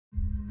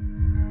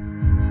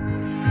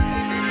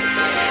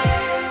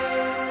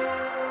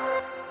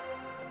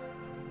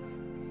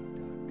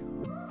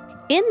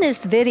In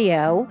this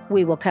video,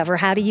 we will cover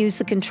how to use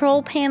the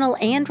control panel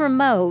and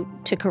remote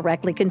to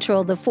correctly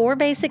control the 4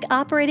 basic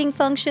operating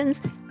functions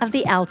of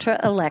the Ultra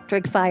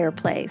electric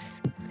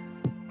fireplace.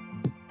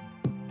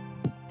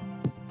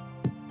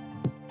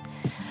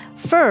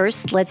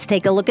 First, let's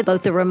take a look at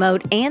both the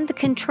remote and the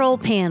control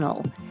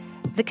panel.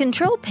 The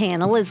control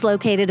panel is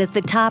located at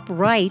the top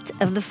right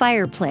of the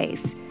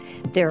fireplace.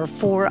 There are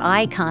 4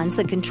 icons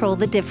that control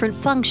the different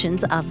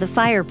functions of the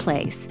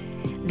fireplace.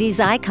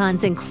 These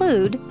icons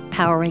include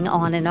powering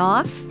on and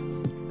off,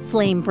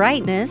 flame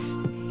brightness,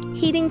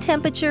 heating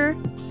temperature,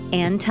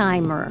 and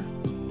timer.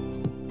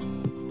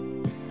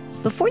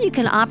 Before you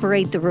can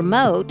operate the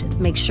remote,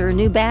 make sure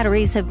new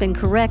batteries have been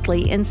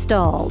correctly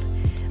installed.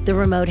 The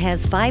remote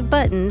has 5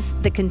 buttons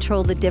that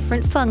control the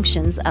different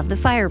functions of the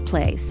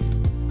fireplace.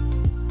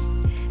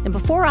 Now,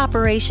 before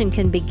operation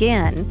can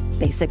begin,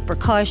 basic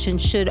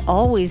precautions should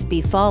always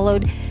be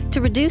followed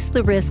to reduce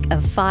the risk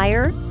of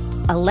fire,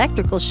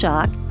 electrical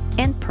shock,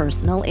 and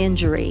personal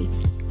injury.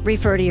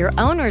 Refer to your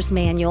owner's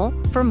manual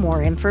for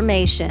more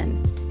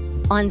information.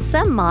 On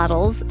some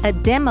models, a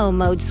demo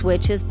mode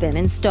switch has been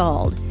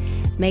installed.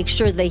 Make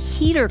sure the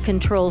heater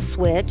control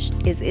switch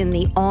is in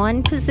the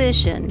on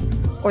position,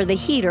 or the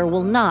heater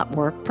will not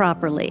work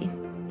properly.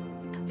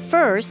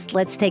 First,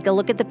 let's take a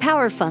look at the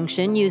power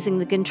function using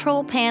the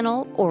control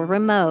panel or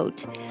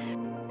remote.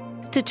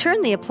 To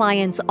turn the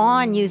appliance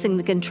on using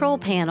the control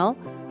panel,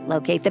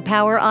 locate the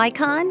power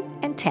icon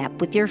and tap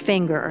with your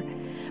finger.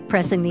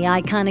 Pressing the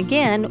icon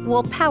again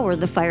will power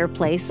the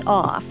fireplace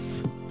off.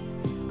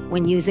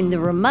 When using the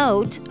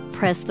remote,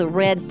 press the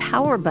red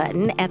power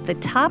button at the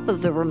top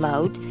of the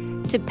remote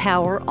to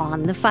power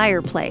on the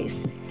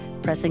fireplace.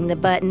 Pressing the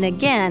button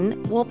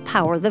again will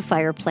power the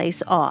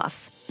fireplace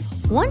off.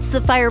 Once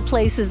the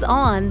fireplace is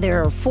on,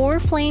 there are 4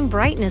 flame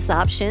brightness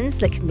options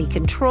that can be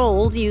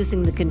controlled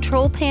using the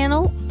control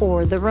panel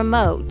or the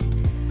remote.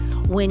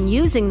 When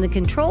using the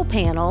control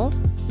panel,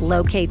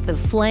 locate the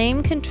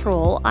flame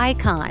control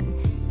icon.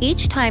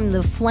 Each time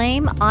the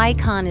flame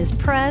icon is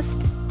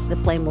pressed, the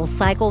flame will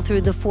cycle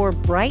through the 4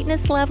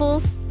 brightness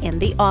levels in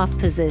the off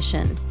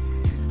position.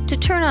 To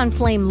turn on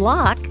flame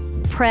lock,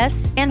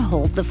 press and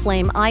hold the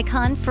flame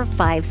icon for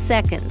 5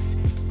 seconds.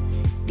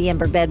 The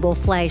ember bed will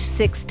flash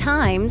 6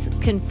 times,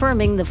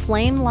 confirming the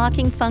flame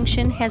locking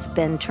function has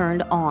been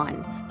turned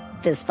on.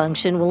 This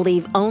function will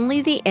leave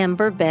only the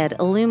ember bed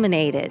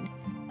illuminated.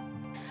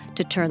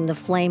 To turn the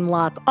flame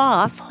lock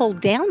off, hold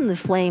down the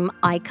flame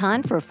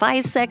icon for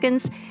 5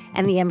 seconds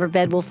and the ember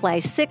bed will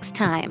flash 6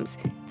 times.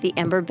 The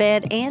ember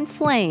bed and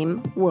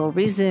flame will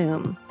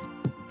resume.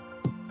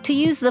 To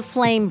use the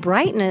flame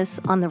brightness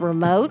on the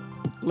remote,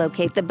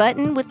 locate the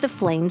button with the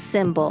flame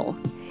symbol.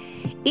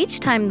 Each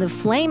time the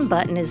flame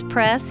button is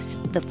pressed,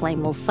 the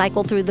flame will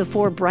cycle through the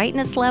 4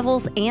 brightness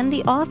levels and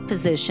the off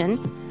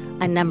position,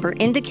 a number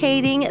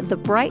indicating the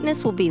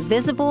brightness will be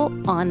visible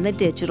on the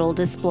digital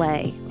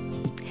display.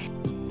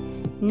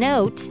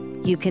 Note,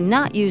 you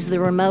cannot use the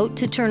remote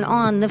to turn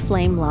on the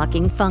flame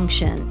locking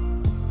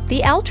function.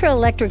 The Ultra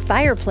electric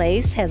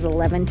fireplace has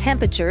 11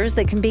 temperatures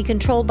that can be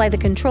controlled by the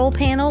control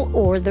panel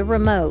or the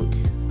remote.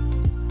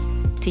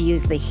 To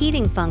use the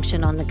heating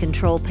function on the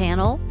control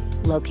panel,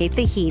 locate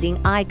the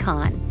heating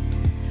icon.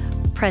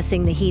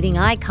 Pressing the heating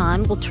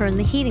icon will turn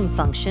the heating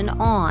function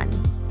on.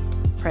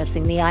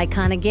 Pressing the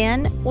icon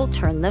again will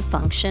turn the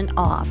function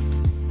off.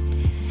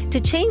 To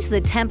change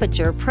the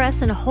temperature,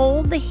 press and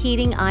hold the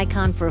heating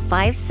icon for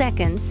 5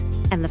 seconds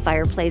and the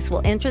fireplace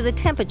will enter the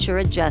temperature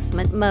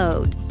adjustment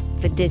mode.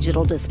 The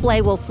digital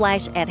display will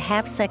flash at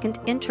half-second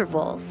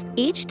intervals.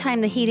 Each time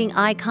the heating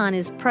icon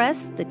is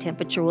pressed, the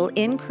temperature will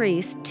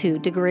increase 2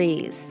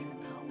 degrees.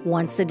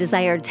 Once the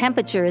desired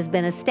temperature has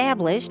been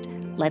established,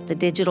 let the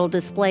digital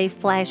display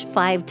flash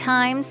 5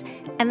 times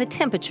and the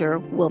temperature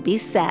will be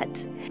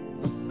set.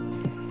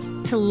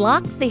 To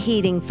lock the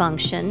heating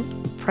function,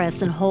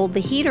 press and hold the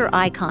heater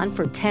icon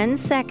for 10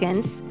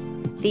 seconds.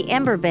 The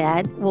ember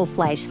bed will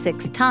flash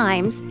 6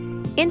 times,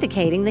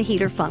 indicating the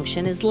heater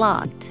function is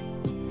locked.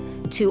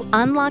 To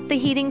unlock the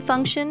heating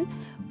function,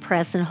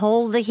 press and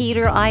hold the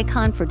heater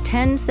icon for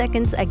 10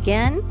 seconds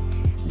again.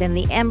 Then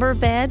the ember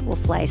bed will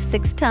flash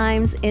 6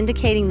 times,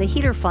 indicating the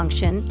heater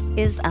function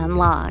is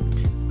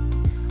unlocked.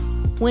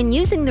 When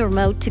using the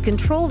remote to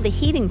control the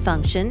heating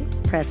function,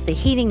 press the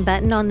heating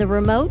button on the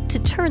remote to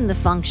turn the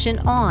function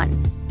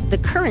on. The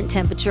current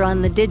temperature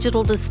on the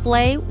digital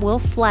display will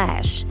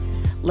flash.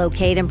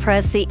 Locate and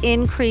press the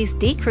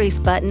increase/decrease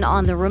button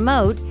on the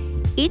remote.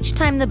 Each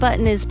time the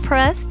button is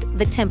pressed,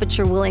 the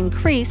temperature will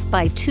increase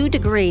by 2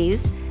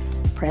 degrees.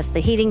 Press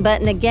the heating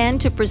button again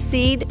to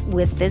proceed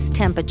with this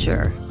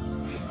temperature.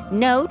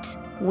 Note,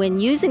 when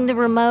using the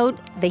remote,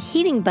 the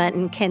heating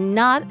button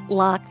cannot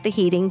lock the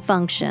heating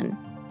function.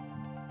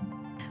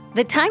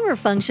 The timer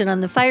function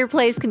on the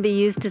fireplace can be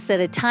used to set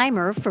a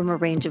timer from a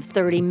range of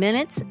 30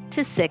 minutes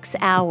to 6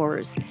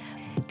 hours.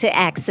 To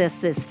access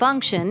this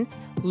function,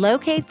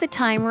 locate the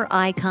timer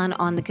icon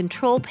on the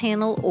control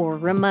panel or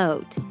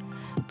remote.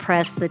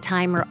 Press the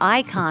timer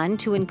icon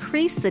to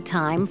increase the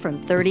time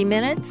from 30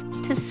 minutes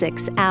to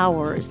 6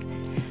 hours.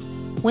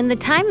 When the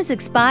time is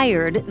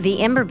expired,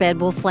 the ember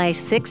bed will flash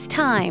 6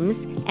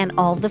 times and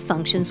all the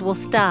functions will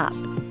stop.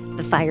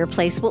 The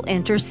fireplace will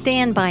enter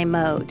standby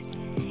mode.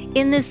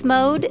 In this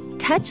mode,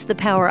 touch the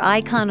power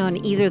icon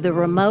on either the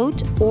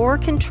remote or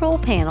control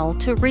panel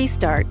to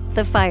restart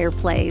the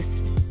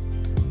fireplace.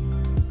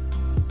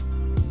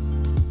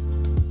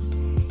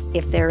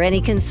 If there are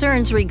any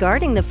concerns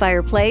regarding the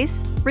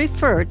fireplace,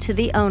 refer to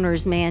the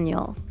owner's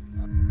manual.